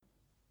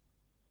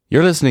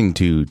You're listening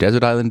to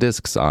Desert Island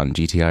Discs on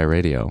GTI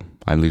Radio.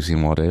 I'm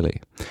Lucian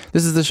Wadaley.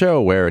 This is the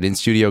show where an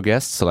in-studio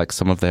guest selects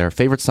some of their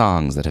favorite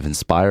songs that have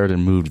inspired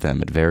and moved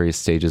them at various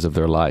stages of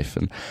their life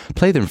and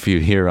play them for you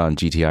here on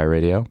GTI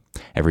Radio.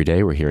 Every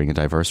day we're hearing a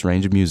diverse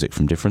range of music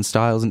from different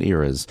styles and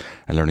eras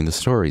and learning the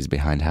stories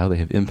behind how they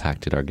have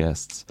impacted our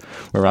guests.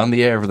 We're on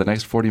the air for the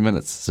next 40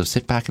 minutes, so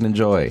sit back and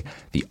enjoy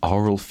the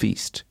aural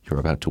feast you're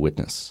about to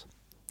witness.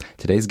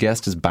 Today's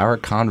guest is Barra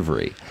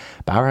Convery.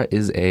 Barra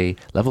is a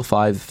Level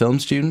 5 film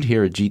student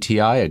here at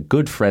GTI, a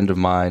good friend of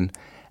mine,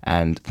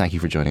 and thank you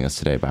for joining us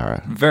today,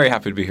 Barra. Very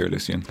happy to be here,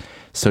 Lucian.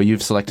 So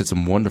you've selected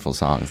some wonderful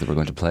songs that we're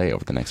going to play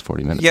over the next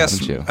 40 minutes,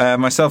 haven't you? Yes,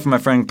 myself and my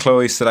friend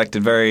Chloe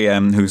selected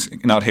who's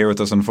not here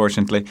with us,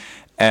 unfortunately,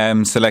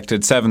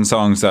 selected 7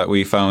 songs that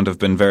we found have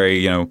been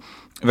very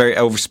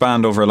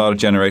overspanned over a lot of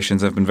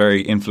generations, have been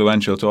very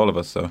influential to all of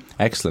us. So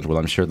excellent. Well,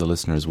 I'm sure the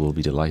listeners will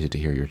be delighted to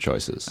hear your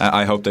choices.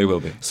 I hope they will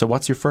be. So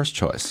what's your first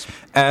choice?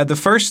 The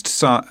first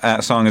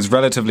song is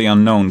relatively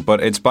unknown,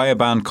 but it's by a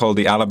band called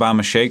the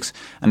Alabama Shakes,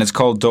 and it's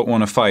called Don't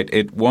Wanna Fight.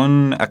 It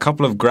won a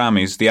couple of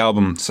Grammys. The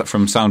album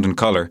from Sound and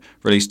Colour,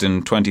 released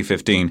in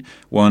 2015,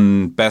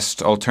 won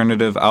Best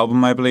Alternative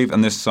Album, I believe,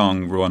 and this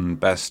song won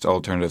Best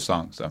Alternative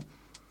Song. So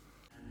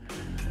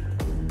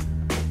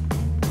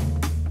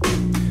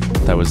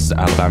that was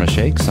Alabama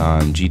Shakes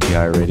on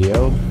GTI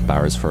Radio,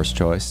 Barra's first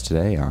choice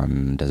today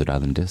on Desert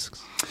Island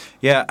Discs.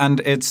 Yeah,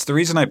 and it's the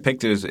reason I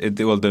picked it is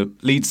the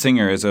lead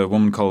singer is a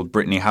woman called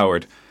Brittany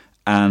Howard,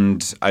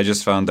 and I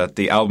just found that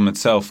the album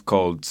itself,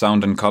 called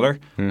Sound and Colour,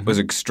 was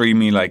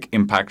extremely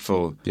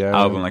impactful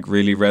album,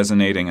 really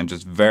resonating and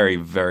just very,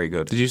 very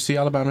good. Did you see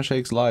Alabama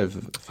Shakes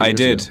live? I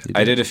did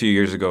a few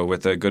years ago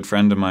with a good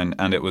friend of mine,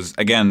 and it was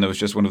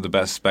just one of the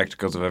best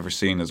spectacles I've ever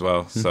seen as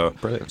well. So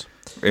brilliant.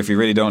 If you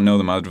really don't know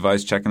them, I'd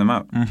advise checking them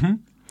out. Mm-hmm.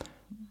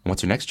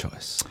 What's your next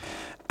choice?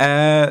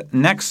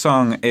 Next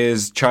song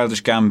is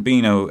Childish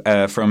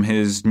Gambino from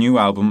his new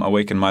album,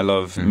 Awaken My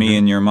Love, Me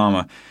and Your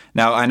Mama.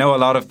 Now, I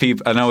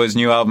know his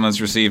new album has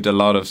received a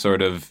lot of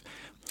sort of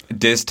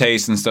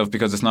distaste and stuff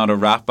because it's not a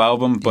rap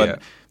album, but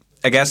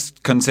I guess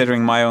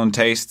considering my own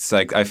tastes,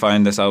 I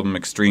find this album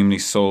extremely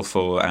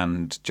soulful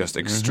and just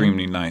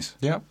extremely nice.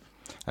 Yeah.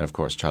 And of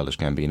course, Childish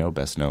Gambino,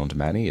 best known to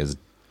many, is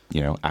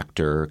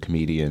actor,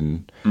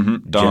 comedian,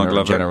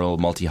 general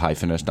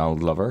multi-hyphenate Donald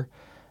Glover.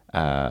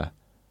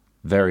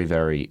 Very,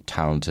 very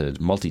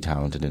talented,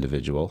 multi-talented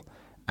individual.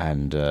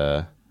 And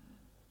will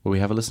we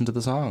have a listen to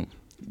the song?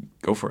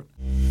 Go for it.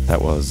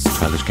 That was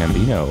Childish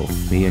Gambino,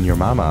 Me and Your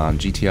Mama on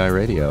GTI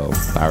Radio,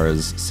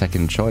 Barra's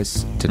second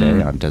choice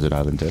today on Desert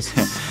Island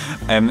Discs.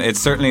 It's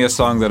certainly a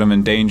song that I'm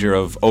in danger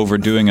of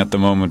overdoing at the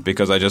moment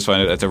because I just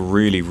find it's a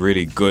really,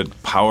 really good,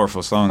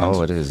 powerful song.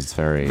 Oh, it is. It's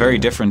very... very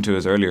different to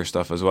his earlier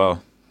stuff as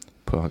well.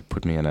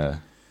 Put me in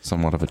a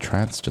somewhat of a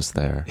trance just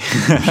there.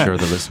 I'm sure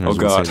the listeners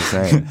will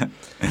say the same.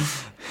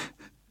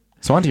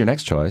 So on to your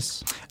next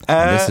choice.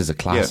 This is a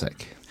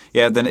classic.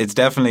 Yeah, then it's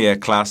definitely a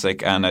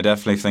classic, and I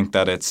definitely think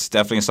that it's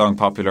definitely a song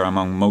popular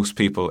among most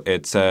people.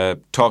 It's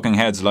Talking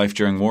Heads' Life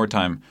During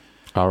Wartime.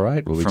 All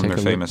right, well,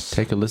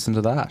 take a listen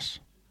to that.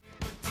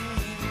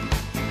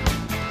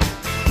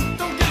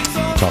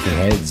 Talking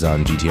Heads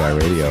on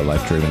GTI Radio,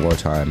 Life During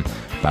Wartime,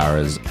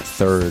 Barra's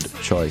third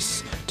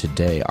choice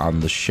today on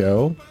the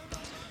show.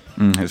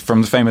 It's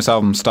from the famous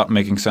album Stop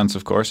Making Sense,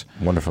 of course.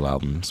 Wonderful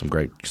album.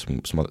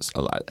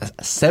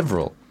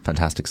 Several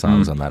fantastic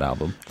songs on that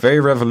album.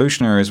 Very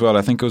revolutionary as well.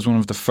 I think it was one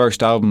of the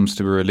first albums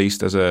to be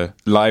released as a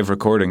live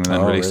recording and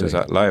then released as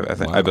a live.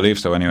 I believe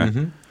so anyway.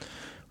 Mm-hmm.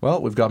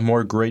 Well, we've got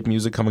more great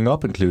music coming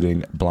up,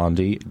 including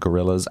Blondie,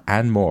 Gorillaz,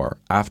 and more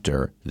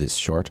after this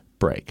short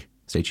break.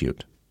 Stay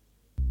tuned.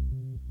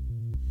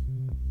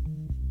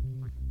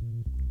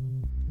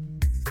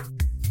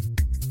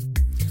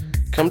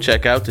 Come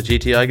check out the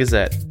GTI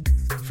Gazette.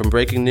 From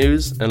breaking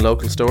news and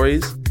local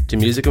stories to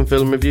music and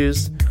film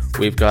reviews,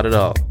 we've got it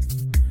all.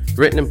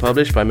 Written and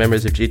published by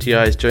members of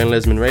GTI's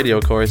journalism and radio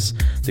course,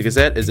 the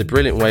Gazette is a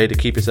brilliant way to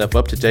keep yourself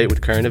up to date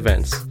with current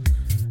events.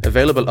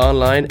 Available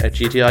online at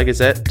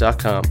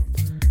gtigazette.com.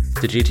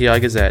 The GTI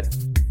Gazette.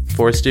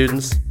 For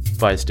students,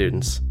 by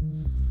students.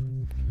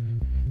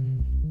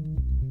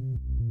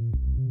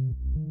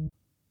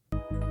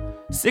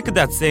 Sick of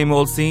that same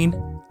old scene?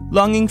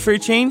 Longing for a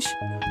change?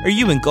 Are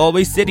you in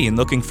Galway City and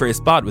looking for a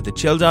spot with a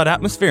chilled out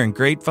atmosphere and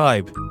great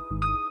vibe?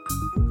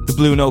 The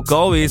Blue Note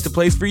Galway is the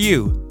place for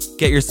you.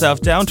 Get yourself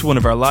down to one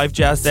of our live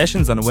jazz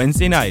sessions on a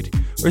Wednesday night,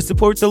 or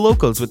support the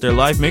locals with their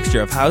live mixture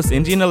of house,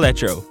 indie and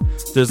electro.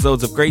 There's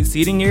loads of great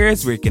seating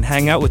areas where you can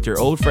hang out with your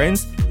old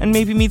friends and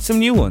maybe meet some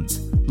new ones.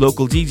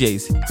 Local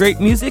DJs, great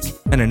music,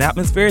 and an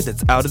atmosphere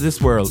that's out of this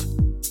world.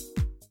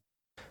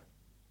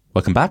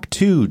 Welcome back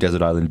to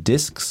Desert Island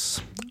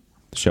Discs.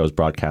 The show is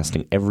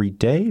broadcasting every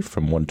day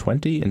from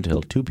 1:20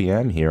 until 2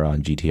 p.m. here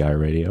on GTI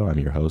Radio. I'm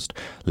your host,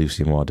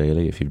 Lucian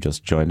Wadaley, if you've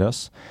just joined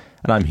us.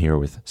 And I'm here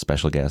with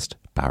special guest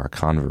Barra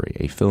Convery,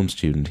 a film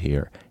student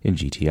here in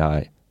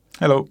GTI.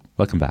 Hello.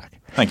 Welcome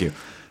back. Thank you.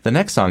 The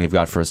next song you've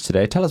got for us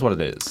today, tell us what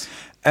it is.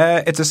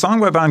 It's a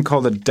song by a band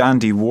called the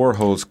Dandy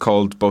Warhols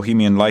called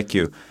Bohemian Like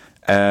You.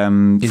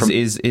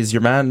 Is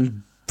your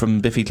man from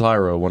Biffy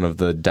Clyro one of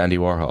the Dandy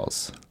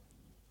Warhols?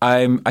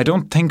 I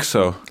don't think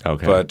so.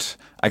 Okay. But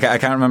I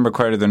can't remember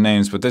quite their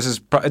names, but it's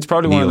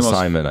probably one of the most... Neil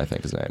Simon, I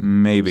think his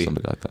name. Maybe.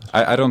 Something like that.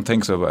 I don't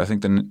think so, but I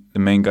think the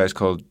main guy's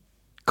called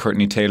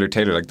Courtney Taylor,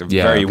 like the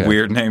very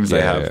weird names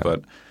they have. Yeah.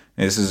 But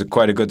this is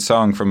quite a good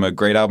song from a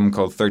great album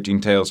called 13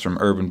 Tales from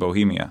Urban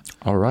Bohemia.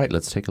 All right,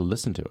 let's take a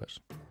listen to it.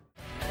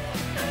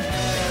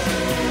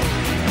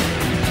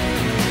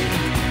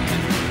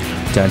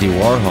 Dandy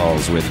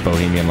Warhols with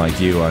Bohemian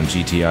Like You on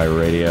GTI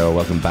Radio.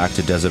 Welcome back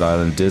to Desert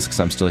Island Discs.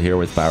 I'm still here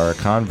with Barra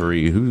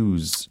Convery,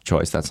 whose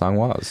choice that song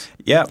was.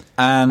 Yeah,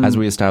 and as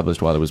we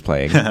established while it was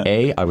playing,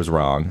 A, I was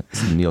wrong.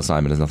 Neil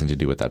Simon has nothing to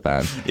do with that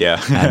band.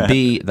 Yeah. And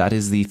B, that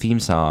is the theme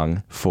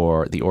song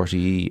for the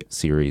RTE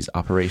series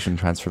Operation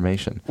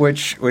Transformation.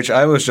 Which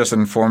I was just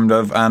informed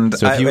of, and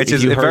so which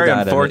is very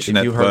unfortunate.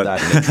 If you heard that,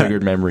 and it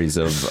triggered memories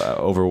of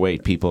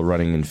overweight people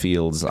running in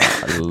fields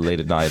late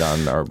at night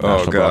on our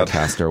national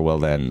broadcaster, well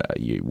then...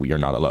 you're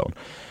not alone.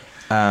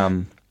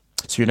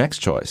 So your next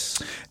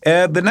choice?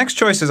 The next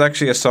choice is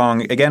actually a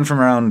song, again from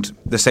around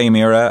the same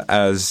era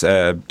as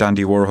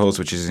Dandy Warhols,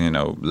 which is,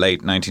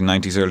 late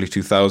 1990s, early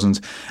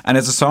 2000s. And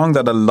it's a song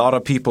that a lot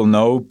of people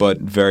know, but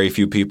very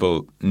few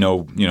people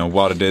know,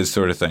 what it is,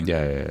 sort of thing.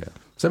 Yeah.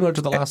 Similar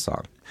to the last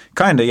song.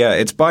 Kind of, yeah.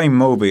 It's by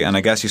Moby, and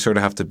I guess you sort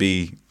of have to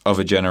be of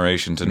a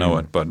generation to know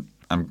it, but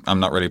I'm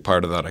not really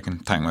part of that. I can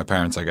thank my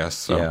parents, I guess.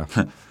 So.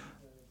 Yeah.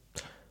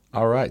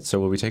 All right, so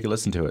will we take a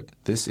listen to it?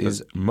 This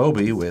is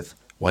Moby with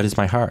Why Does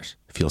My Heart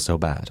Feel So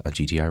Bad on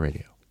GTI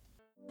Radio.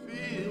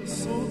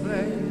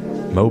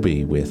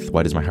 Moby with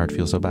Why Does My Heart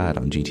Feel So Bad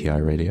on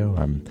GTI Radio.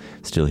 I'm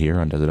still here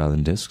on Desert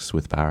Island Discs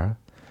with Barra.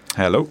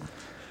 Hello.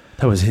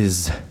 That was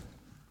his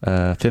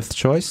fifth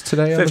choice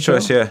today. Fifth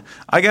choice, yeah.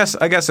 I guess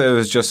it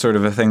was just sort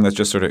of a thing that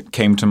just sort of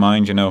came to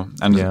mind,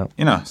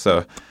 and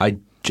so I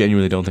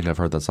genuinely don't think I've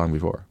heard that song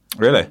before.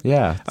 Really?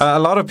 Yeah. A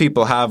lot of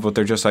people have, but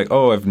they're just like,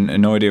 oh, I've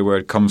no idea where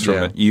it comes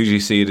from. You usually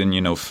see it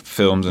in,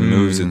 films and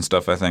movies and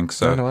stuff, I think.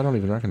 So. No, I don't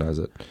even recognize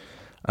it.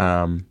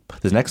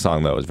 The next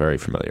song, though, is very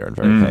familiar and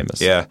very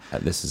famous. Yeah.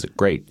 And this is a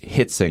great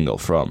hit single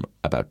from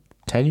about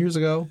 10 years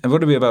ago. It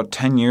would be about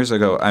 10 years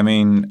ago. I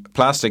mean,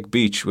 Plastic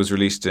Beach was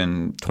released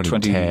in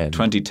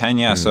 2010,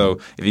 yeah. So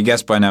if you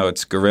guess by now,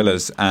 it's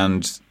Gorillaz.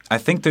 And I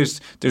think there's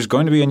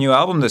going to be a new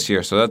album this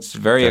year, so that's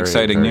very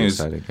exciting news.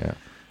 Exciting, yeah.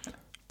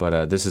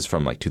 But this is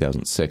from like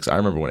 2006. I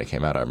remember when it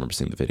came out. I remember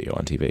seeing the video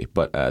on TV.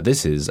 But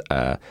this is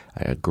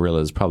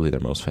Gorillaz, probably their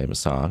most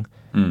famous song.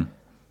 Here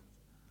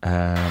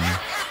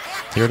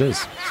it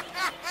is.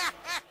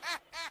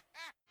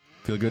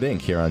 Feel Good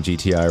Inc. here on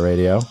GTI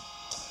Radio.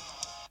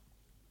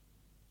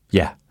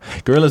 Yeah.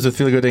 Gorillaz with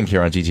Feel Good Inc.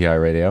 here on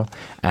GTI Radio.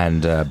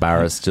 And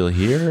Barra's still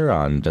here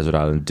on Desert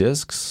Island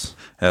Discs.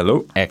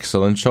 Hello.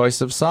 Excellent choice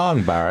of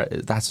song, Barra.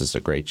 That's just a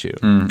great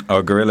tune.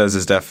 Oh, Gorillaz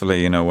is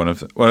definitely, one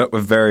of a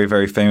very,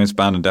 very famous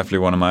band and definitely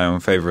one of my own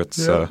favorites.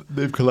 Yeah, so.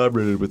 They've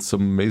collaborated with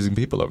some amazing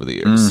people over the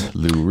years.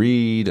 Lou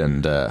Reed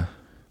and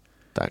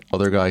that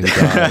other guy who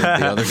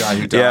died. The other guy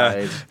who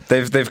died.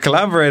 Yeah, they've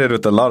collaborated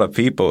with a lot of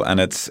people,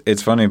 and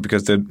it's funny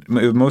because it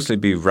would mostly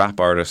be rap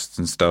artists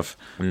and stuff.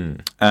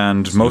 And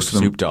most of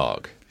them... Snoop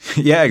Dogg.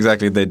 Yeah,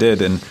 exactly. They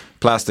did. And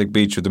Plastic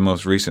Beach was the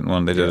most recent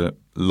one. They did a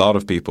lot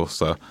of people,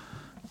 so...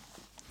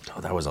 Oh,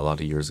 that was a lot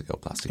of years ago,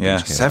 Plastic Beach. Yeah,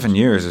 7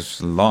 years is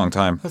a long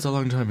time. That's a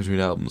long time between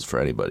albums for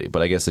anybody,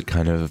 but I guess it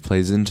kind of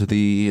plays into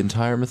the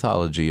entire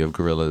mythology of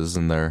Gorillaz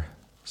and their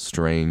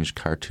strange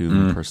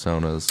cartoon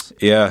personas.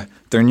 Yeah,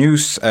 their new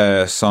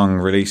song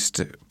released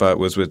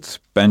was with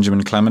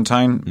Benjamin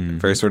Clementine,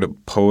 very sort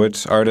of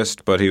poet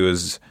artist, but he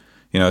was,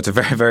 it's a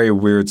very, very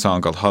weird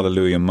song called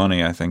Hallelujah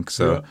Money, I think.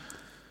 So, yeah.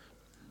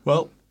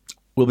 Well,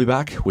 we'll be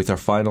back with our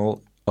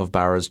final of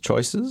Barra's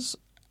choices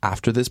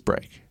after this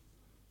break.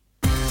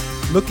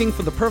 Looking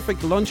for the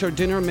perfect lunch or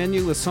dinner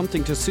menu with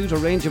something to suit a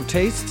range of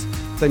tastes?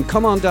 Then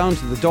come on down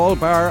to the Dáil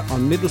Bar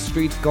on Middle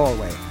Street,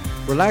 Galway.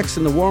 Relax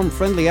in the warm,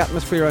 friendly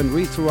atmosphere and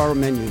read through our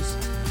menus.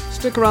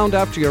 Stick around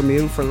after your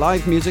meal for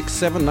live music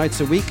 7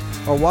 nights a week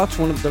or watch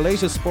one of the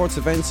latest sports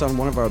events on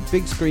one of our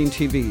big screen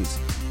TVs.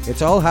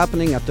 It's all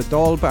happening at the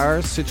Dáil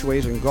Bar,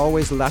 situated in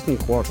Galway's Latin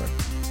Quarter.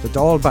 The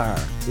Dáil Bar,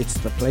 it's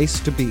the place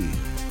to be.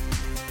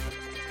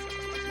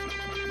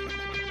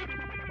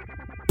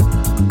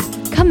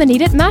 Come and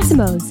eat at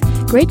Massimo's.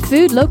 Great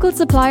food, local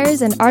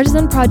suppliers and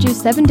artisan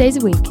produce 7 days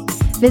a week.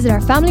 Visit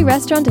our family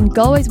restaurant in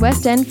Galway's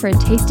West End for a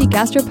tasty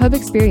gastropub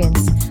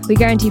experience. We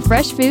guarantee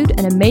fresh food,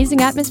 an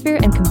amazing atmosphere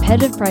and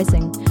competitive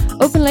pricing.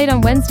 Open late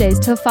on Wednesdays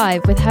till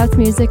 5 with house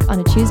music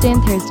on a Tuesday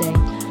and Thursday.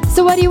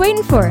 So what are you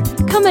waiting for?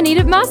 Come and eat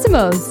at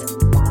Massimo's.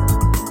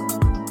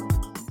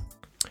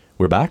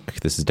 We're back.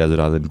 This is Desert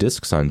Island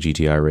Discs on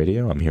GTI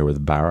Radio. I'm here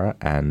with Barra,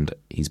 and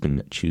he's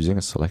been choosing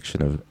a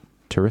selection of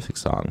terrific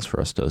songs for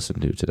us to listen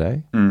to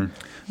today.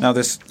 Now,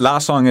 this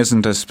last song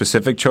isn't a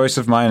specific choice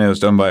of mine. It was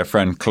done by a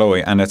friend,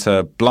 Chloe, and it's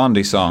a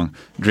Blondie song,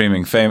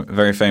 Dreaming,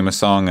 very famous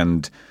song,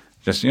 and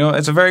just,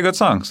 it's a very good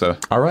song. So,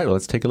 all right, well,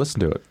 let's take a listen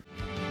to it.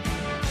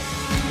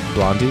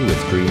 Blondie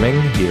with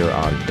Dreaming here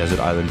on Desert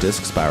Island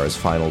Discs, Barra's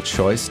final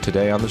choice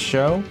today on the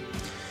show.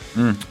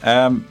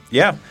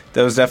 Yeah,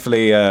 that was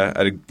definitely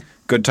a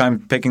good time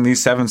picking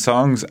these 7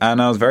 songs,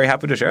 and I was very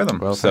happy to share them.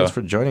 Well, thanks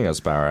for joining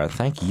us, Barra.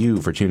 Thank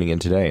you for tuning in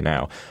today.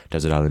 Now,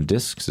 Desert Island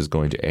Discs is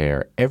going to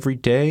air every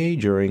day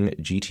during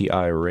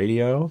GTI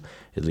Radio.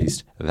 At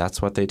least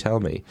that's what they tell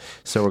me.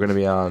 So we're going to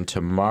be on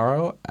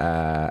tomorrow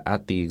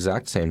at the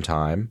exact same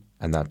time,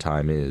 and that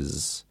time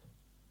is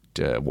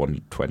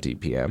 1:20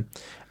 p.m.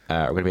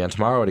 We're going to be on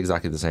tomorrow at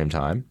exactly the same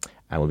time.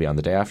 And we'll be on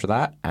the day after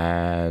that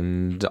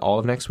and all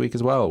of next week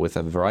as well with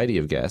a variety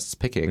of guests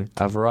picking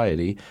a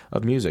variety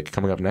of music.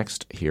 Coming up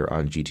next here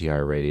on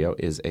GTI Radio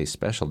is a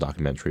special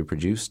documentary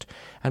produced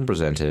and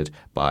presented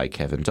by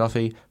Kevin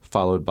Duffy,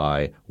 followed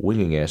by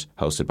Winging It,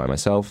 hosted by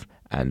myself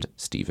and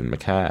Stephen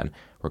McCann.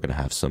 We're going to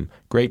have some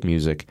great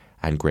music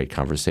and great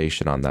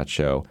conversation on that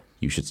show.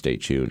 You should stay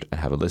tuned and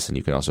have a listen.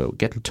 You can also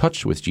get in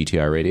touch with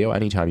GTI Radio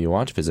anytime you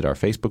want. Visit our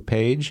Facebook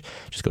page.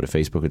 Just go to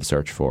Facebook and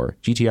search for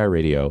GTI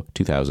Radio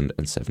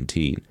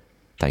 2017.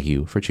 Thank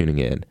you for tuning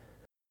in.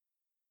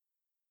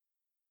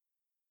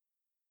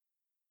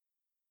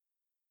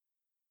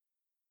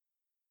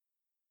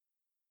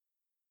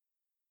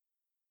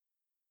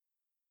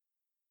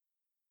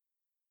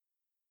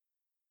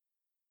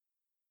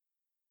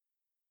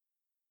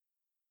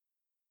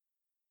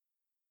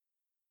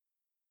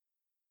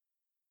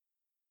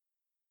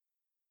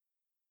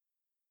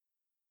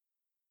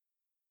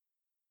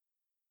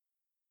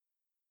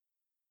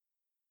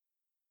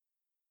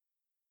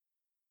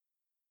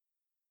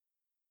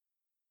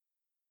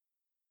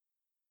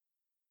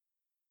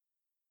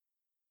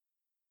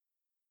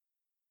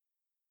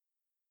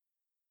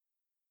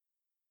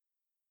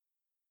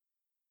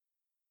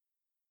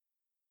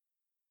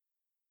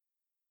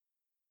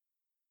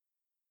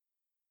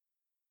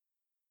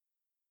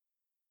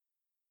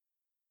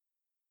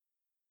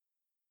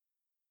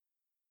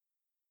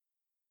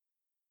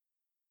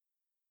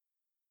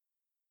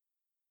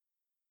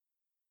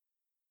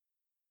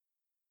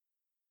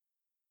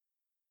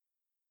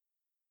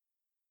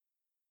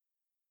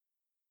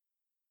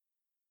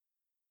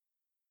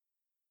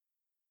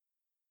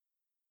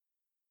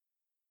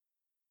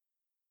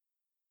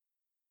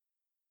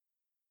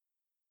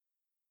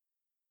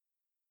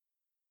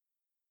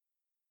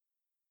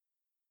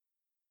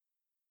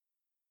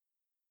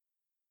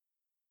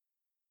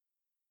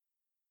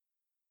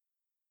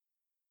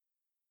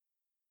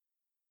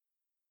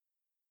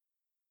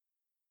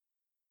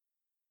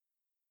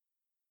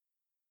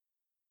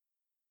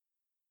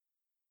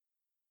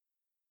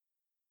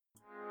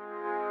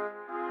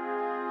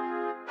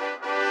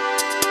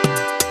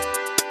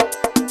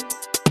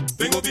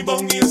 Tengo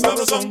timbón y es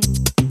sabrosón.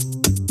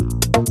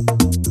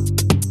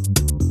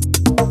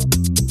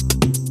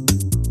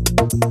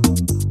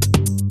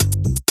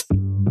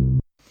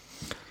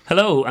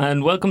 Hello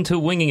and welcome to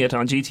Winging It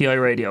on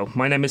GTI Radio.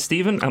 My name is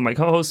Stephen and my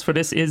co-host for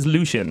this is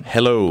Lucian.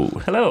 Hello.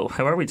 Hello,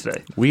 how are we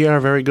today? We are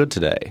very good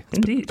today.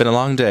 Indeed. It's been a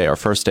long day, our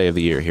first day of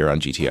the year here on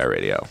GTI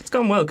Radio. It's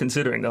gone well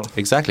considering though.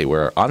 Exactly.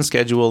 We're on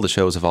schedule. The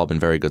shows have all been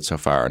very good so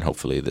far, and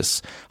hopefully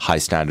this high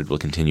standard will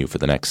continue for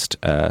the next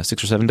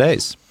 6 or 7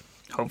 days.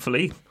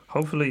 Hopefully.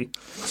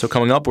 So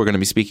coming up, we're going to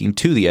be speaking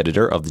to the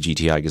editor of the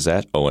GTI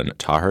Gazette, Owen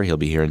Taher. He'll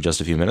be here in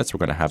just a few minutes. We're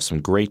going to have some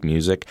great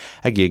music,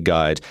 a gig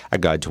guide, a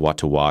guide to what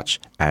to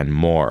watch, and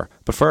more.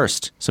 But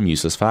first, some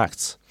useless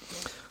facts.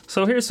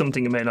 So here's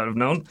something you may not have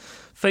known.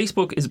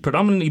 Facebook is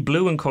predominantly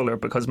blue in colour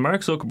because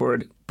Mark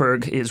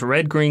Zuckerberg is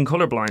red-green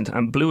colourblind,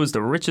 and blue is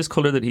the richest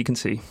colour that he can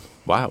see.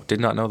 Wow, did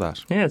not know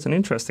that. Yeah, it's an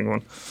interesting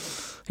one.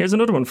 Here's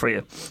another one for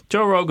you.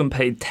 Joe Rogan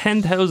paid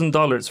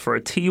 $10,000 for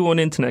a T1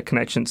 internet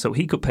connection so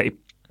he could play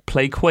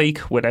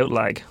Quake without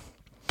lag.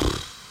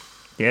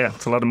 Yeah,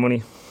 it's a lot of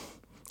money.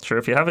 Sure,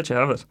 if you have it, you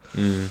have it.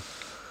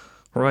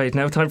 Right,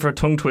 now time for a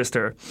tongue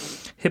twister.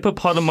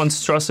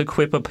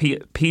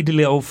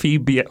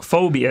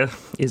 Hippopotamonstrosiquippediliophobia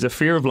is a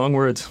fear of long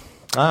words.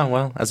 Ah,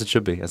 well, as it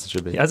should be. As it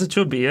should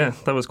be, yeah.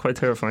 That was quite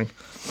terrifying.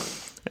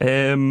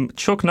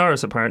 Chuck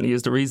Norris apparently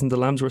is the reason the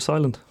lambs were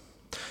silent.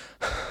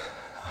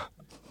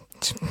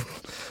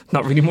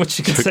 Not really much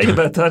you can say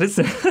about that, is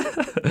there?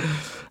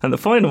 And the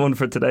final one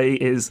for today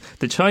is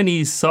the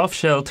Chinese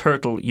soft-shell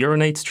turtle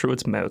urinates through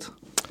its mouth.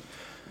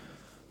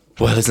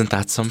 Well, isn't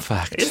that some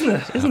fact?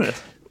 Isn't it?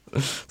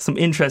 Some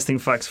interesting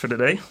facts for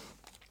today.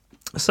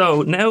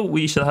 So now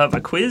we shall have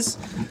a quiz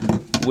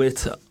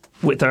with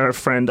our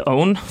friend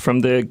Owen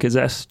from the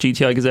Gazette,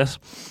 GTI Gazette.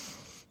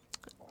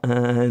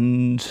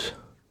 And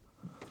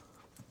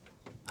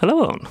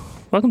hello, Owen.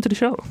 Welcome to the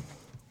show.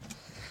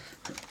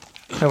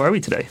 How are we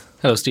today?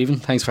 Hello, Stephen.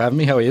 Thanks for having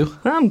me. How are you?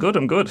 I'm good.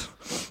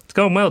 It's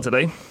going well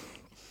today.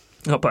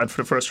 Not bad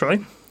for the first try.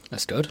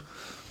 That's good.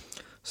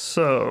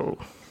 So,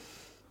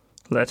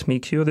 let me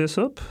cue this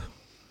up.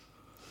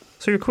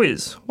 So your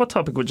quiz. What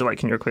topic would you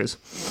like in your quiz?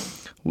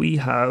 We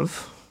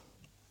have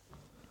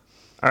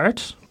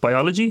art,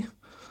 biology,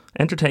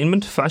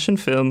 entertainment, fashion,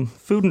 film,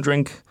 food and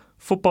drink,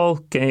 football,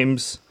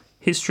 games,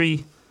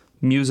 history,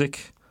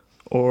 music,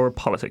 or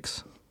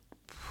politics.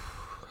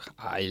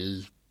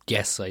 I'll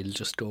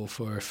just go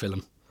for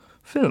film.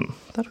 Film,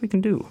 that we can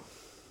do.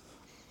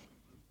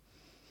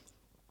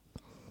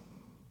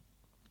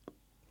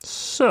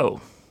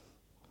 So,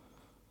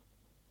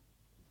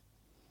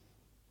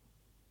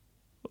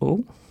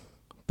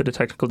 bit of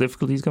technical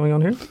difficulties going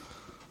on here.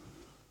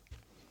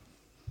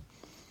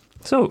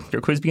 So,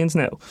 your quiz begins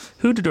now.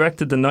 Who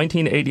directed the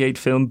 1988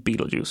 film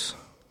Beetlejuice?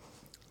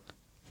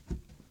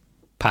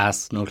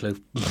 Pass, no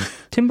clue.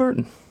 Tim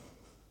Burton.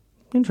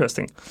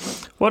 Interesting.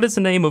 What is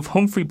the name of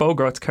Humphrey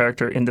Bogart's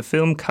character in the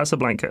film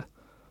Casablanca?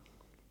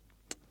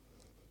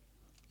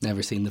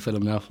 Never seen the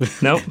film now.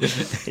 No,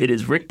 it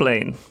is Rick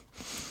Blaine.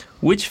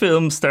 Which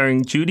film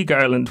starring Judy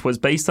Garland was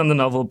based on the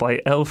novel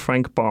by L.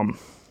 Frank Baum?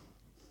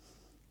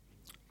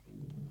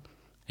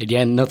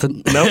 Again,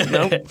 nothing. No.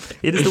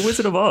 It is The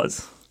Wizard of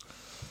Oz.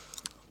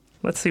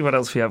 Let's see what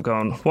else we have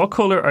going. What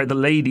colour are the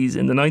ladies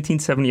in the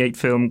 1978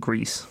 film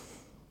Grease?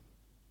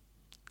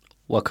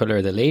 What colour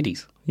are the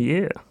ladies?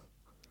 Yeah.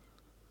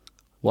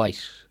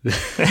 White.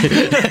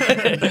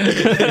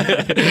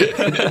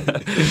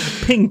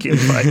 Pink, in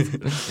fact.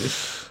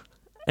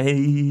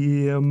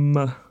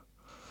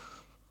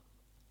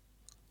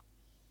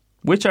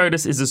 Which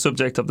artist is the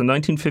subject of the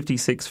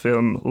 1956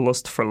 film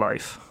Lust for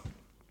Life?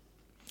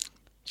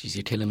 Jeez,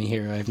 you're killing me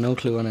here. I have no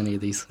clue on any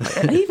of these.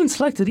 I even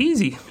selected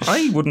easy.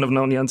 I wouldn't have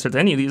known the answer to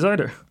any of these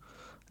either.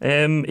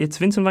 It's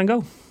Vincent van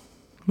Gogh.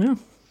 Yeah.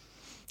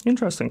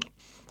 Interesting.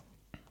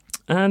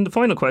 And the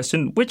final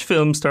question, which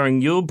film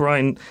starring Yul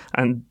Brynner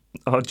and...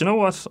 Oh, do you know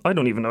what? I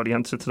don't even know the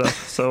answer to that,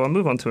 so I'll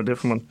move on to a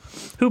different one.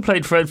 Who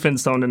played Fred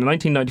Flintstone in the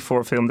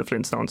 1994 film The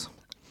Flintstones?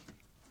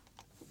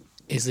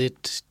 Is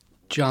it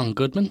John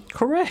Goodman?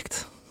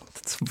 Correct.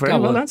 That's very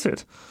well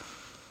answered.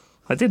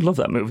 I did love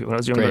that movie when I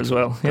was younger as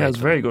well. Yeah, it was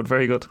very good,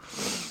 very good.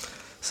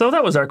 So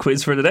that was our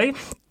quiz for today.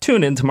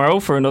 Tune in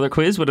tomorrow for another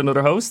quiz with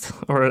another host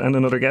and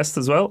another guest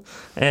as well.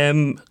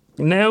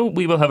 Now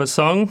we will have a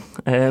song.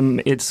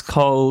 It's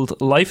called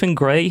Life in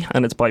Grey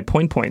and it's by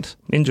Point Point.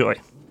 Enjoy.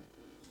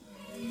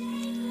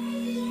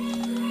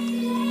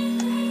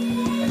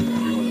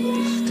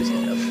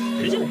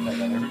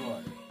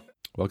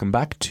 Welcome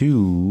back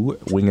to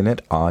Winging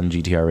It on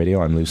GTI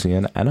Radio. I'm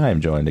Lucian, and I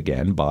am joined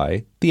again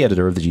by the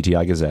editor of the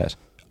GTI Gazette,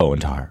 Owen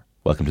Tarr.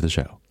 Welcome to the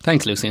show.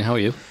 Thanks, Lucian. How are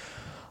you?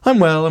 I'm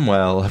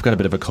well. I've got a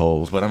bit of a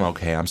cold, but I'm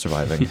okay. I'm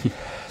surviving.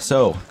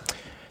 So,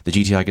 the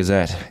GTI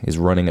Gazette is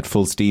running at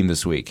full steam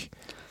this week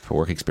for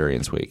Work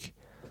Experience Week.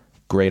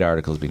 Great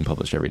articles being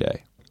published every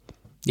day.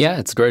 Yeah,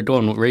 it's great.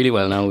 Doing really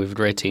well now. We have a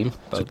great team.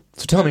 So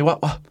tell me,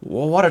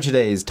 what are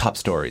today's top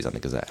stories on the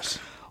Gazette?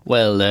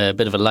 Well, a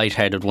bit of a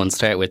light-hearted one to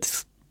start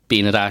with.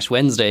 Being at Ash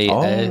Wednesday,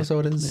 so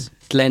it is.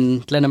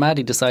 Glenn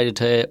Amadi decided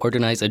to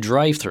organise a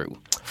drive-through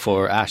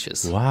for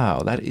Ashes.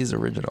 Wow, that is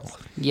original.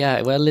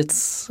 Yeah, well, I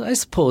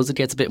suppose it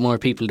gets a bit more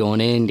people going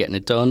in, getting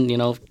it done,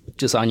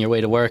 just on your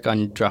way to work,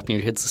 on dropping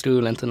your kids to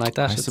school, anything like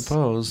that. I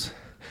suppose.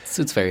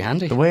 It's very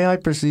handy. The way I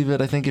perceive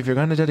it, I think if you're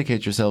going to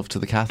dedicate yourself to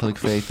the Catholic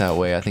faith that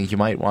way, I think you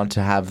might want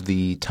to have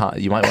the time.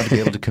 You might want to be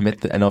able to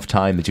commit enough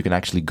time that you can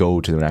actually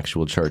go to an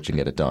actual church and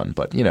get it done.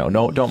 But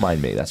no, don't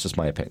mind me. That's just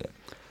my opinion.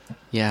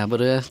 Yeah, but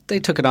they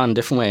took it on a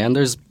different way, and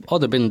there's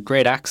been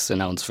great acts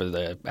announced for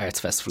the Arts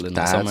Festival in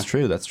the summer.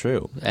 That's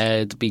true.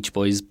 The Beach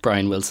Boys'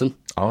 Brian Wilson.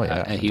 Oh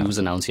yeah, he was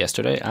announced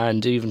yesterday,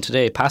 and even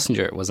today,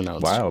 Passenger was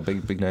announced. Wow,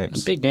 big names.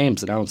 And big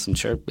names announced, and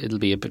sure, it'll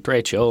be a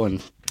great show,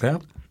 and yeah,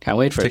 can't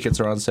wait for Tickets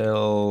are on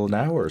sale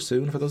now or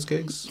soon for those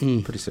gigs.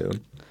 Pretty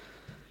soon.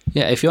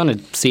 Yeah, if you want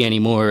to see any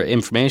more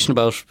information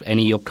about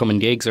any upcoming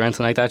gigs or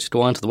anything like that, just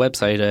go on to the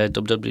website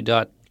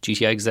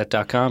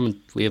www.gtigazette.com,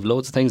 and we have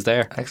loads of things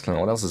there. Excellent.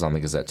 What else is on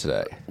the Gazette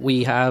today?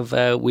 We are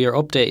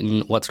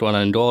updating what's going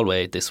on in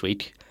Galway this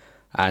week,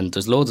 and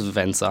there's loads of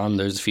events on.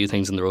 There's a few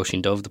things in the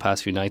Roisin Dove the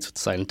past few nights with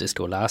the Silent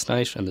Disco last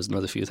night, and there's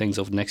another few things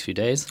over the next few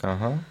days.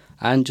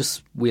 And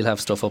we'll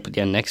have stuff up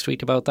again next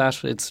week about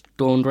that. It's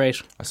going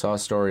great. I saw a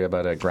story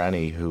about a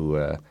granny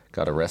who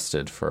got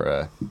arrested for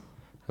a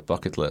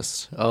bucket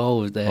list. Oh,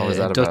 what was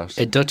that about?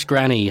 A Dutch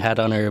granny had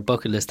on her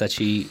bucket list that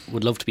she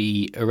would love to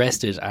be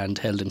arrested and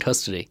held in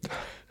custody.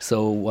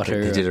 So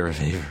they did her a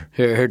favour.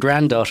 Her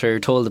granddaughter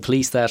told the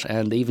police that,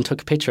 and they even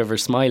took a picture of her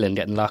smiling,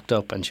 getting locked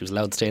up, and she was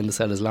allowed to stay in the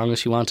cell as long as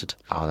she wanted.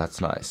 Oh, that's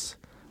nice.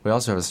 We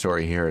also have a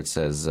story here. It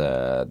says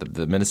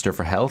the Minister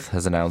for Health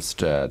has announced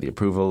the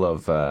approval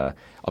of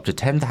up to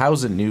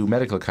 10,000 new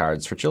medical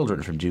cards for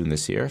children from June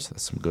this year. So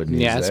that's some good news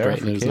there. Yeah, that's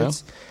great news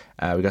kids.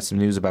 We got some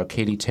news about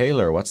Katie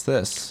Taylor. What's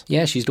this?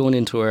 Yeah, she's going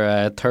into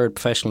her third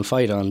professional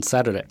fight on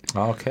Saturday.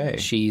 Okay.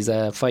 She's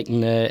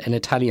fighting an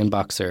Italian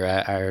boxer.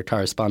 Our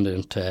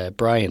correspondent,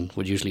 Brian,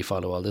 would usually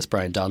follow all this.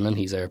 Brian Donlan,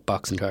 he's our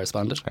boxing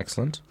correspondent.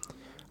 Excellent.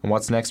 And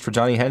what's next for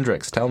Johnny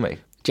Hendricks? Tell me.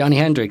 Johnny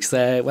Hendricks,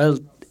 well,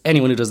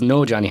 anyone who doesn't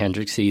know Johnny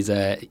Hendricks, he's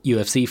a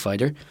UFC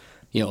fighter,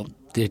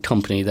 the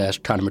company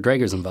that Conor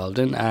McGregor's involved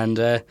in, and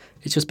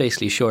it's just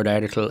basically a short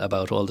article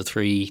about all the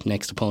three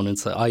next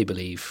opponents that I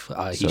believe he should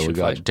fight. So we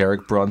got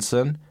Derek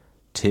Brunson,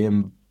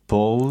 Tim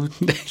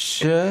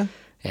Boetsch. Yeah,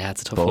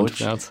 it's a tough one to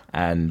pronounce.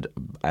 And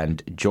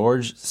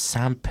George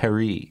St.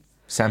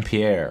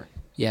 Pierre.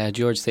 Yeah,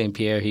 George St.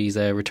 Pierre, he's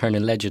a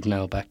returning legend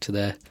now back to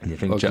the You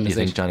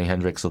think Johnny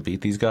Hendricks will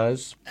beat these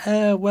guys?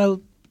 Well,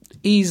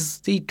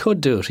 he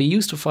could do it. He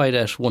used to fight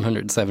at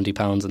 170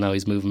 pounds, and now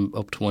he's moving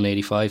up to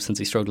 185 since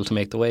he struggled to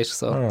make the weight.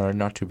 So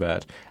not too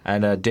bad.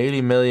 And a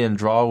Daily Million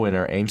draw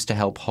winner aims to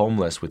help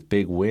homeless with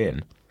big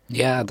win.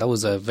 yeah, that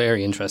was a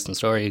very interesting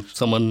story.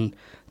 The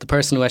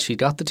person who actually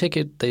got the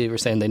ticket, they were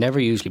saying they never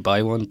usually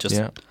buy one,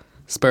 just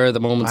spur of the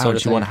moment Wow, sort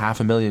of she thing. won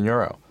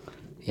 €500,000.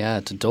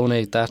 Yeah, to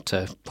donate that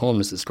to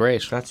homeless is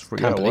great.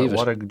 Can't believe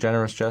what a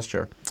generous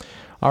gesture.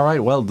 All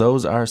right, well,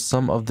 those are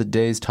some of the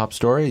day's top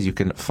stories. You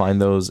can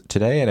find those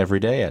today and every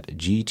day at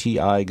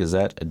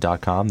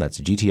gtigazette.com. That's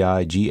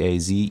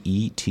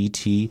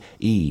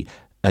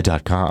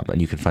GTIGAZETTE.com.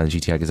 And you can find the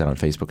GTI Gazette on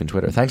Facebook and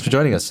Twitter. Thanks for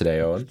joining us today,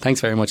 Owen. Thanks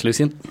very much,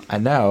 Lucian.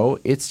 And now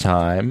it's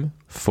time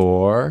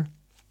for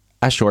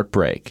a short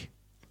break.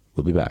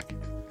 We'll be back.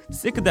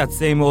 Sick of that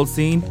same old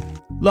scene?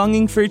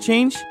 Longing for a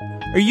change?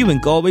 Are you in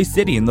Galway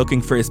City and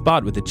looking for a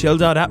spot with a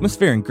chilled out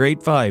atmosphere and great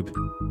vibe?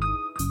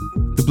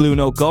 The Blue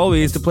Note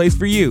Galway is the place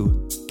for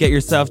you. Get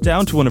yourself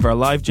down to one of our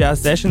live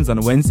jazz sessions on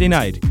a Wednesday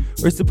night,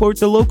 or support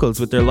the locals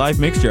with their live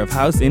mixture of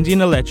house, indie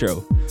and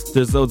electro.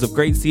 There's loads of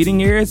great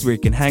seating areas where you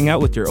can hang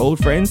out with your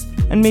old friends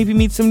and maybe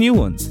meet some new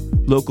ones.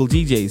 Local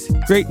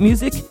DJs, great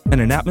music,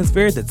 and an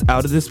atmosphere that's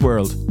out of this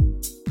world.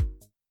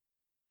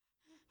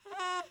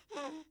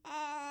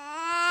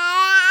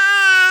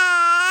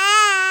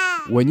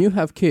 When you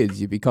have kids,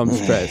 you become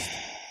stressed.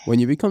 When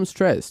you become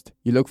stressed,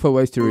 you look for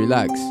ways to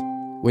relax.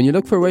 When you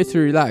look for ways to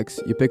relax,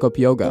 you pick up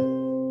yoga.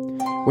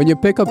 When you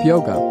pick up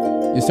yoga,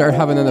 you start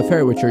having an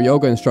affair with your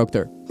yoga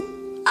instructor.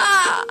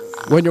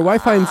 When your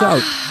wife finds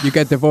out, you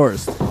get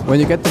divorced.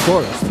 When you get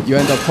divorced, you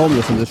end up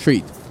homeless on the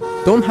street.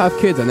 Don't have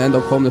kids and end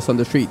up homeless on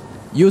the street.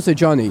 Use a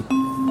Johnny.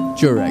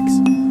 Durex.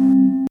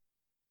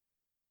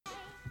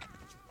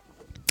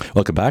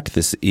 Welcome back.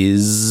 This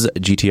is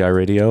GTI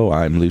Radio.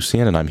 I'm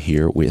Lucian, and I'm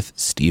here with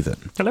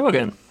Stephen. Hello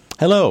again.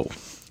 Hello.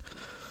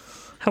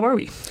 How are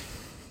we?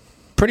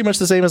 Pretty much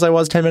the same as I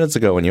was 10 minutes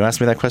ago when you asked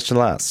me that question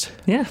last.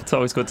 Yeah, it's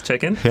always good to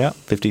check in. Yeah,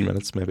 15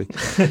 minutes maybe.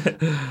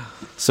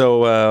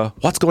 So,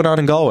 what's going on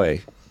in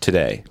Galway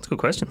today? It's a good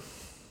question.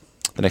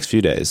 The next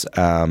few days.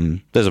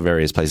 There's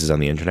various places on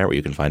the internet where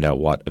you can find out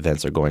what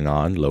events are going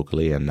on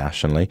locally and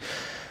nationally.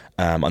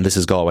 On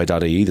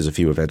thisisgalway.ie, there's a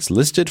few events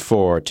listed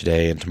for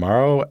today and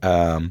tomorrow.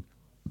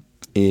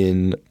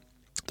 In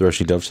the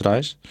Roisin Dubh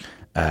tonight,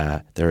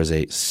 there is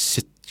a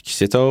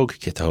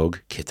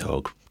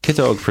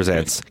Kitog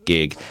Presents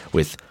gig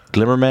with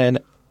Glimmermen,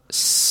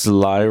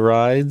 Sly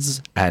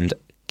Rides, and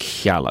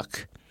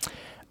Kialach.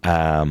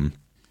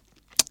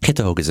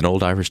 Kitog is an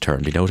old Irish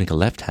term denoting a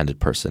left-handed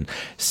person.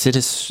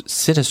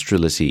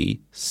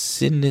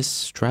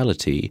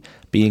 Sinistrality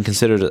being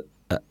considered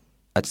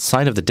a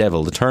sign of the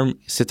devil. The term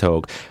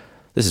Kitog,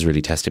 this is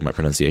really testing my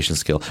pronunciation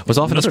skill, was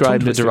often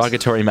described in a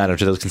derogatory manner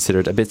to those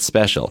considered a bit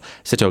special.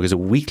 Kitog is a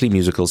weekly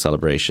musical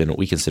celebration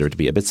we consider to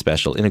be a bit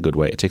special in a good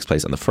way. It takes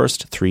place on the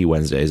first 3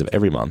 Wednesdays of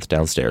every month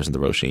downstairs in the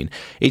Roisin.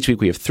 Each week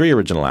we have 3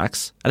 original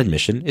acts and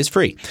admission is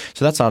free.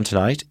 So that's on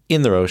tonight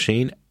in the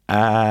Roisin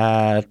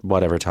at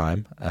whatever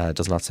time. It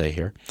does not say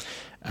here.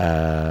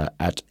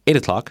 At 8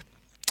 o'clock.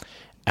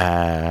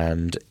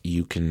 And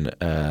you can,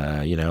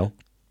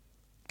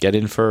 get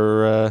in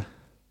for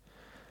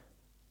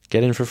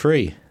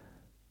free.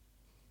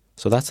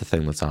 So that's the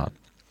thing that's on.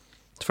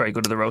 It's very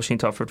good of the Roisin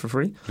to offer it for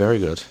free. Very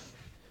good.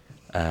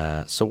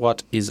 So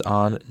what is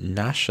on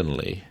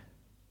nationally?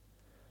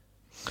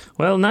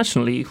 Well,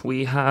 nationally,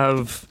 we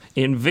have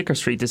in Vicar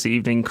Street this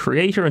evening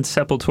Creator and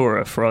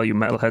Sepultura for all you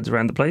metalheads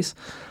around the place.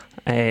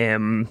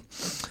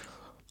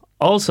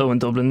 Also in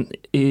Dublin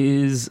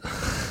is...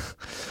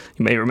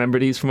 You may remember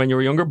these from when you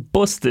were younger.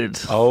 Busted.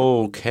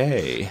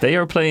 Okay. They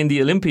are playing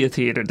the Olympia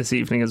Theatre this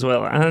evening as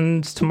well,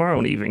 and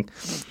tomorrow evening,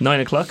 9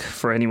 o'clock,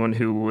 for anyone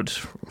who would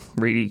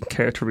really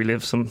care to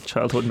relive some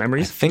childhood I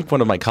memories. think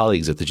one of my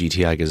colleagues at the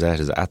GTI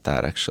Gazette is at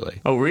that, actually.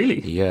 Oh,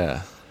 really?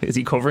 Yeah. Is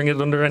he covering it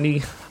under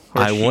any...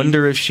 I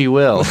wonder if she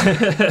will.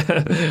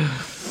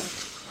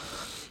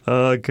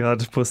 Oh,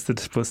 God. Busted.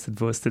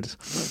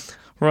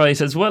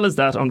 Right, as well as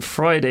that, on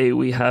Friday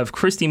we have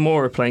Christy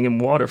Moore playing in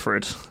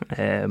Waterford.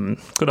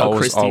 Good old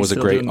Christy. Always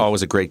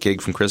a great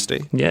gig from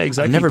Christy. Yeah,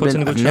 exactly.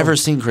 I've never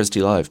seen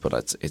Christy live,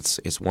 but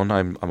it's one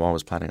I'm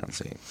always planning on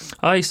seeing.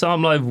 I saw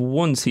him live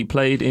once. He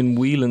played in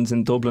Whelan's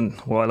in Dublin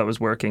while I was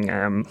working.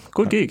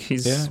 Good gig.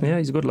 He's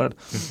a good lad.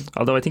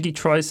 Although I think he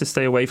tries to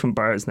stay away from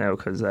bars now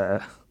because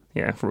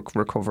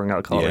recovering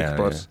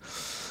alcoholic.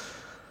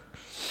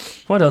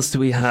 What else do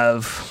we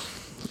have?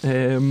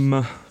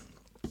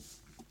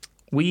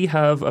 We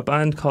have a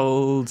band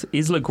called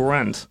Isla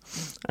Grant,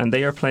 and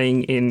they are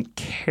playing in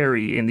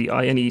Kerry in the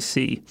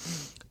INEC.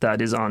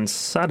 That is on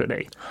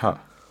Saturday. Huh.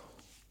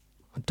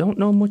 I don't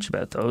know much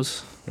about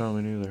those. No,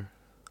 me neither.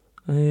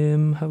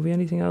 Have we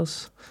anything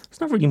else?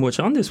 There's not really much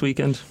on this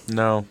weekend.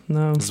 No.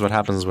 This is what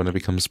happens when it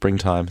becomes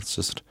springtime. It's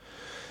just...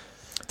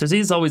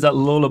 There's always that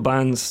lull of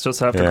bands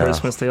just after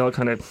Christmas. They all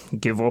kind of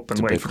give up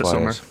and wait for the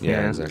summer.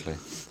 Yeah, exactly.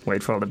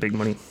 Wait for all the big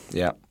money.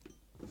 Yeah.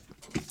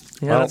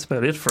 Yeah, that's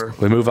about it for...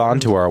 We move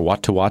on to our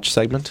What to Watch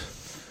segment.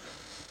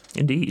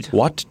 Indeed.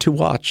 What to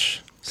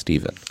watch,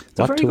 Stephen? It's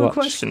a very good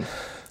question.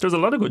 There's a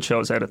lot of good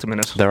shows out at the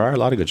minute. There are a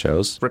lot of good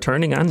shows.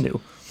 Returning and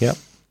new. Yep.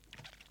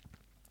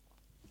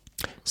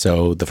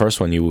 So the first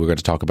one you were going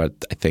to talk about,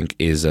 I think,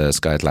 is a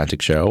Sky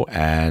Atlantic show,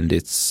 and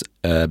it's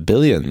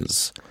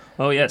Billions.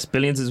 Oh yes,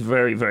 Billions is a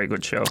very, very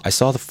good show. I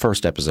saw the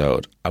first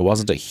episode. I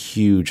wasn't a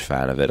huge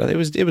fan of it.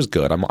 It was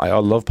good. I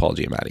love Paul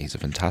Giamatti. He's a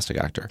fantastic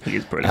actor. He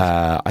is brilliant.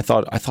 I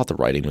thought the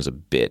writing was a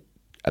bit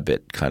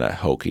kind of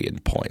hokey in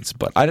points,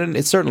 but I don't.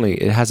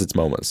 It has its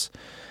moments.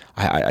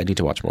 I need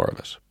to watch more of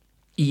it.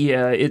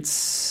 Yeah,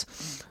 it's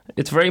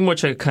very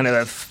much a kind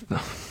of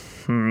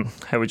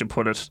how would you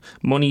put it?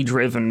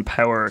 Money-driven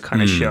power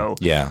kind of show.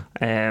 Yeah.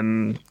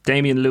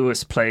 Damian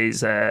Lewis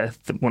plays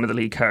one of the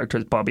lead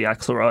characters, Bobby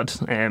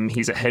Axelrod.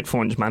 He's a hedge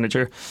fund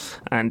manager,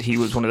 and he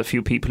was one of the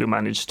few people who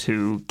managed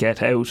to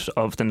get out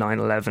of the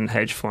 9/11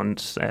 hedge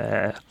fund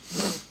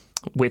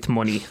with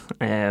money.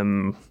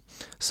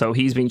 So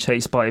he's being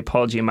chased by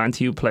Paul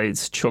Giamatti, who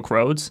plays Chuck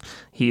Rhodes.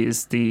 He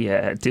is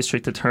the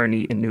district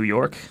attorney in New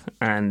York,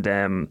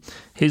 and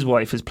his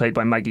wife is played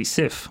by Maggie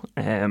Siff,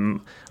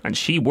 and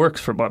she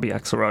works for Bobby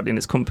Axelrod in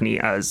his company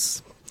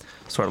as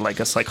sort of like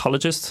a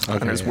psychologist,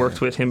 and has worked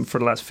with him for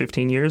the last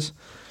 15 years.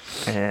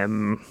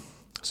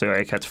 So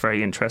it's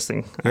very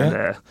interesting. Yeah. And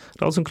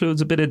it also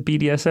includes a bit of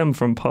BDSM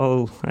from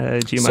Paul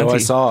Giamatti. So I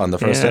saw in the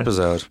first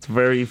episode. It's a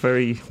very,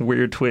 very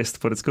weird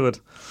twist, but it's good.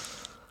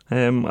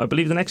 I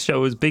believe the next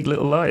show is Big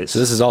Little Lies. So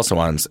this is also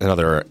on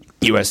another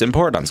US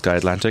import on Sky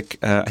Atlantic.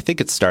 I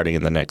think it's starting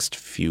in the next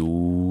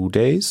few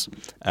days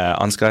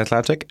on Sky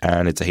Atlantic,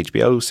 and it's a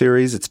HBO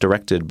series. It's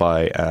directed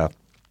by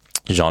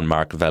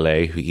Jean-Marc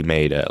Vallée, who he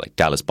made like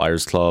Dallas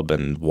Buyers Club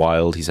and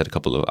Wild. He's had a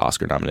couple of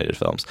Oscar-nominated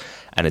films,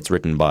 and it's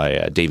written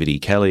by David E.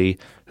 Kelly,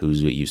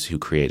 who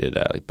created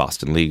like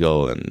Boston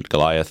Legal and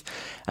Goliath.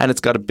 And it's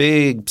got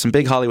some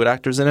big Hollywood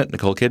actors in it: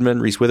 Nicole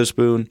Kidman, Reese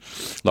Witherspoon,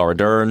 Laura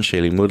Dern,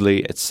 Shailene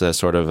Woodley. It's a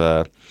sort of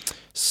a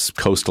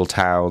coastal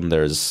town.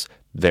 There's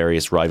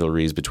various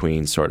rivalries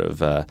between sort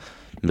of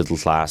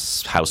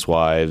middle-class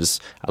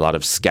housewives, a lot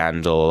of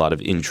scandal, a lot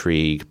of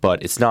intrigue,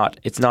 but it's not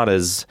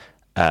as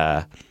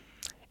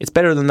it's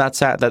better than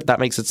that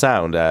makes it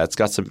sound. It's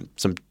got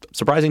some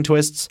surprising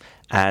twists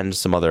and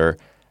some other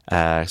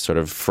sort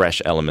of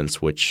fresh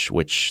elements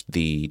which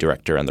the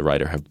director and the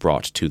writer have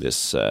brought to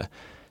this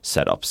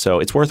setup. So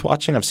it's worth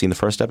watching. I've seen the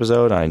first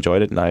episode. I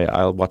enjoyed it, and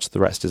I'll watch the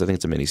rest. I think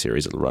it's a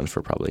mini-series. It'll run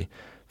for probably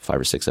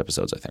 5 or 6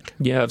 episodes, I think.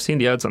 Yeah, I've seen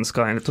the ads on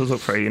Sky, and it does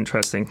look very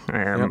interesting.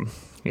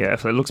 Yeah,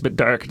 if it looks a bit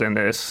darker than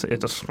this,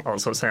 it just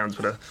also sounds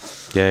with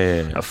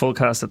a full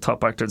cast of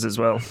top actors as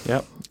well.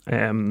 Yep.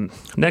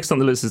 Next on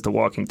the list is The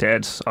Walking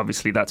Dead.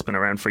 Obviously, that's been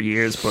around for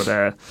years,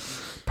 but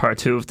part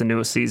 2 of the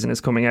newest season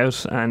is coming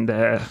out,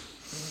 and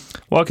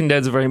Walking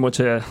Dead is very much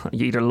you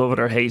either love it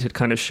or hate it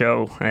kind of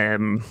show.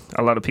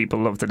 A lot of people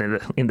loved it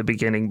in the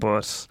beginning,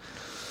 but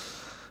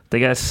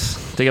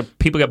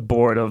people get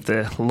bored of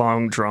the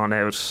long drawn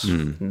out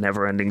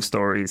never ending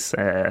stories,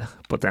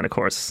 but then of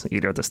course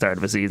either at the start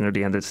of a season or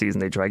the end of the season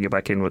they drag you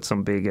back in with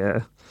some big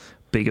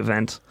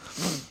event.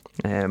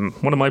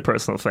 One of my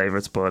personal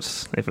favourites,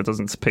 but if it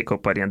doesn't pick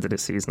up by the end of the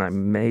season I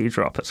may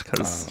drop it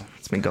because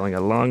it's been going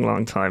a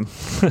long time.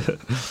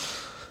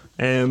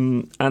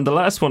 And the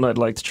last one I'd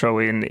like to throw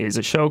in is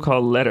a show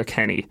called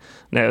Letterkenny.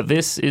 Now,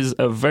 this is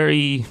a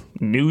very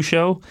new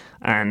show,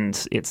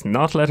 and it's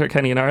not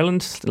Letterkenny in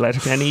Ireland.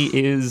 Letterkenny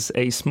is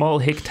a small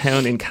hick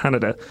town in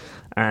Canada,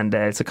 and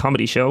it's a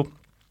comedy show.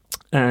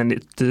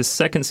 And the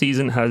second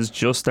season has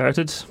just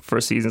started.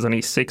 First season's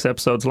only 6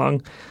 episodes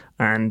long,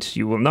 and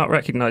you will not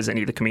recognise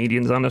any of the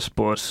comedians on it,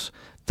 but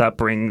that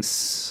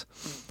brings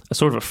a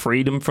sort of a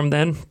freedom from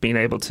them, being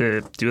able to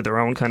do their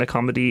own kind of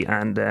comedy,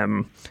 and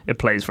it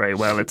plays very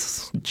well.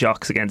 It's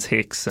jocks against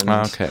hicks, and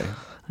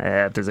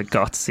there's a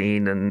goth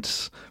scene and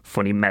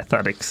funny meth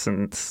addicts,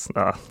 and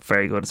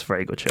very good. It's a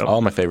very good show.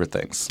 All my favourite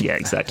things. Yeah,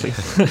 exactly.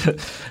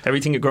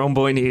 Everything a grown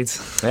boy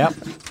needs. Yeah.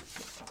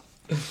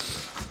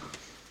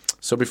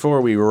 So before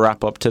we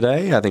wrap up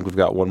today, I think we've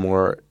got one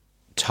more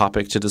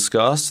topic to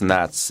discuss, and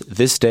that's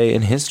this day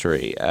in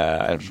history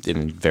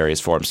in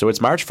various forms. So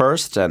it's March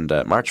 1st,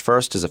 and March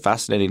 1st is a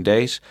fascinating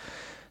date.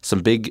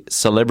 Some big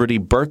celebrity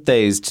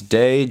birthdays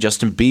today.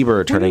 Justin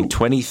Bieber turning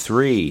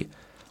 23.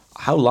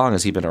 How long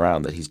has he been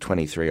around that he's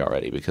 23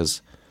 already?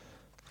 Because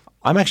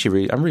I'm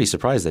really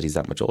surprised that he's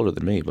that much older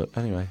than me, but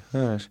anyway.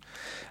 All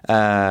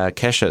right.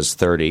 Kesha's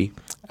 30.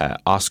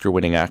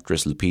 Oscar-winning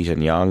actress Lupita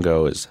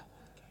Nyong'o is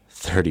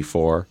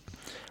 34.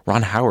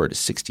 Ron Howard is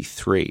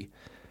 63.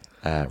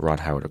 Ron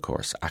Howard, of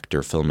course,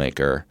 actor,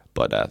 filmmaker,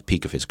 but at the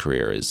peak of his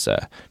career is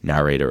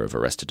narrator of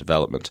Arrested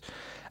Development.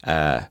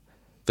 The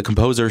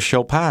composer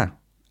Chopin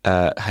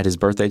had his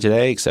birthday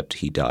today, except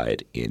he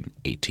died in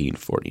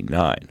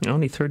 1849.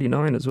 Only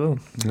 39 as well.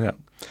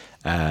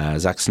 Yeah.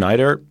 Zack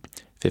Snyder,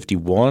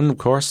 51, of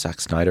course.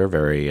 Zack Snyder,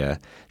 very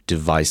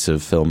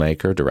divisive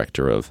filmmaker,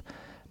 director of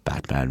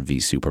Batman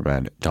v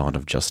Superman, Dawn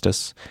of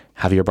Justice.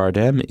 Javier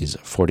Bardem is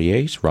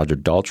 48. Roger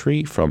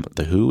Daltrey from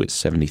The Who is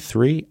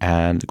 73.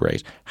 And the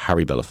great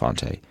Harry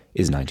Belafonte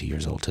is 90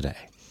 years old today.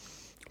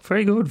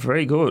 Very good,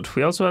 very good.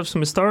 We also have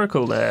some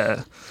historical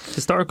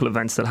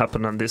events that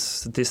happened on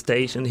this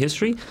date in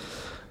history,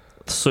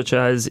 such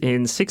as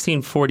in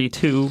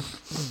 1642,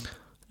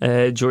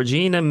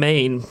 Georgina,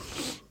 Maine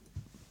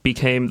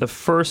became the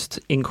first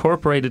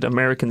incorporated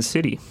American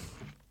city.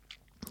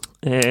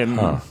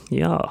 Yeah.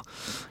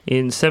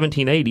 In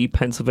 1780,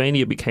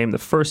 Pennsylvania became the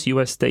first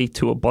U.S. state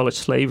to abolish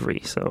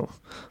slavery. So,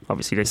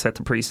 obviously, they set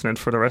the precedent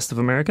for the rest of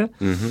America.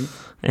 Mm-hmm.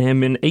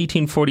 In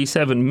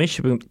 1847,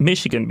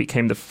 Michigan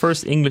became the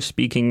first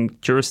English-speaking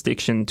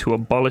jurisdiction to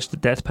abolish the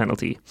death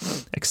penalty,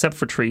 except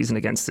for treason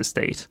against the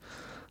state.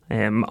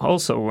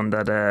 Also, one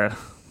that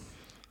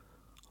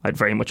I'd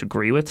very much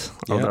agree with,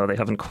 although they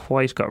haven't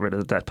quite got rid of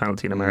the death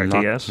penalty in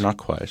America yet. Not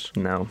quite.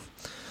 No.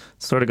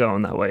 Sort of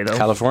going that way, though.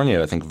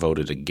 California, I think,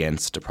 voted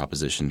against a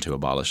proposition to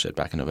abolish it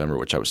back in November,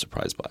 which I was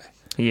surprised by.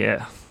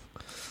 Yeah.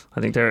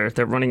 I think they're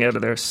running out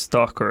of their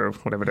stock or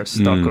whatever their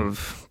stock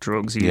of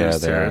drugs used. Yeah,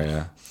 they are,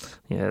 yeah.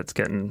 Yeah, it's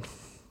getting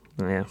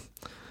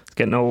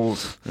old.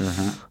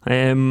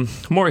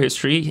 Mm-hmm. More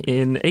history.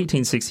 In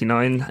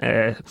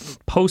 1869,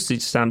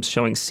 postage stamps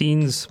showing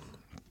scenes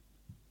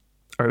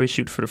are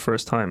issued for the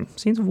first time.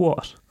 Scenes of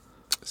what?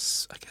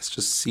 I guess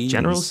just scenes.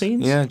 General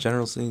scenes? Yeah,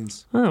 general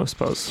scenes. Oh, I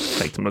suppose.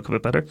 Make them look a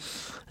bit better.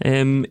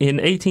 In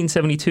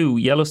 1872,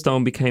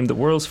 Yellowstone became the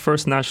world's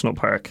first national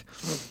park.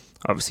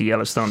 Obviously,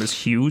 Yellowstone is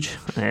huge.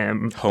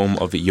 Home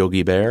of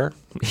Yogi Bear.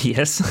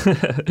 Yes.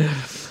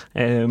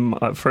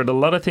 I've heard a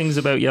lot of things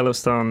about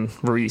Yellowstone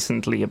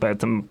recently, about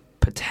them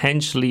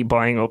potentially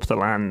buying up the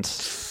land,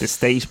 the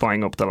state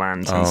buying up the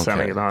land and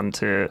selling it on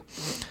to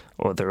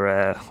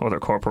other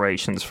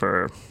corporations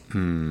for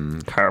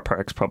car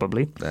parks,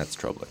 probably. That's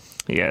troubling.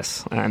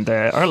 Yes, and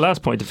our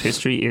last point of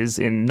history is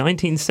in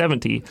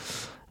 1970,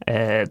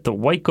 the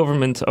white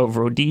government of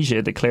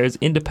Rhodesia declares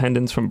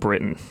independence from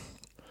Britain.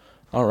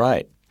 All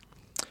right.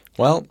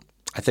 Well,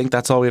 I think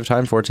that's all we have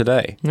time for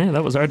today. Yeah,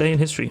 that was our day in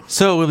history.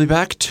 So we'll be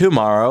back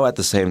tomorrow at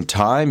the same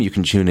time. You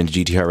can tune into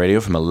GTR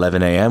Radio from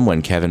 11 a.m.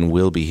 when Kevin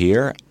will be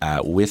here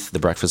with The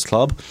Breakfast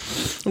Club.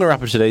 I'm going to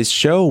wrap up today's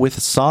show with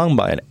a song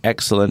by an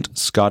excellent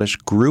Scottish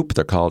group.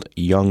 They're called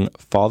Young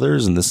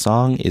Fathers, and the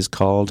song is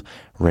called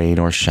Rain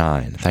or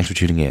Shine. Thanks for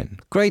tuning in.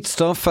 Great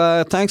stuff.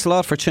 Thanks a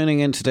lot for tuning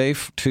in today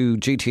to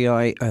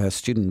GTI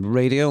Student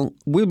Radio.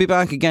 We'll be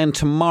back again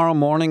tomorrow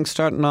morning,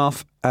 starting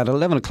off at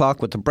 11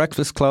 o'clock with The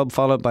Breakfast Club,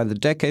 followed by The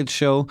Decade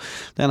Show,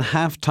 then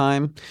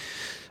Halftime,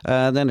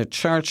 then a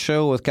chart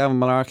show with Gavin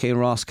Malarkey and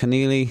Ross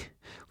Keneally.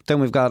 Then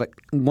we've got,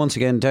 once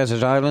again,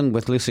 Desert Island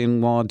with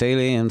Lucian Waugh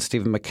Daly and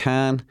Stephen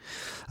McCann.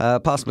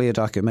 Possibly a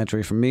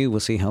documentary from me. We'll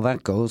see how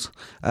that goes.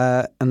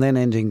 And then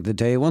ending the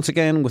day, once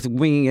again, with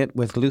Winging It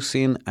with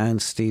Lucian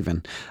and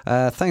Stephen.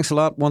 Thanks a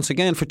lot once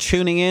again for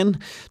tuning in.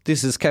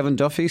 This is Kevin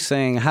Duffy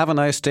saying have a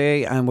nice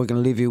day, and we're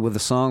going to leave you with a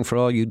song for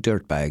all you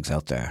dirtbags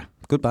out there.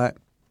 Goodbye.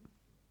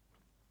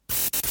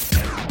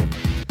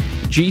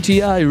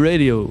 GTI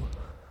Radio.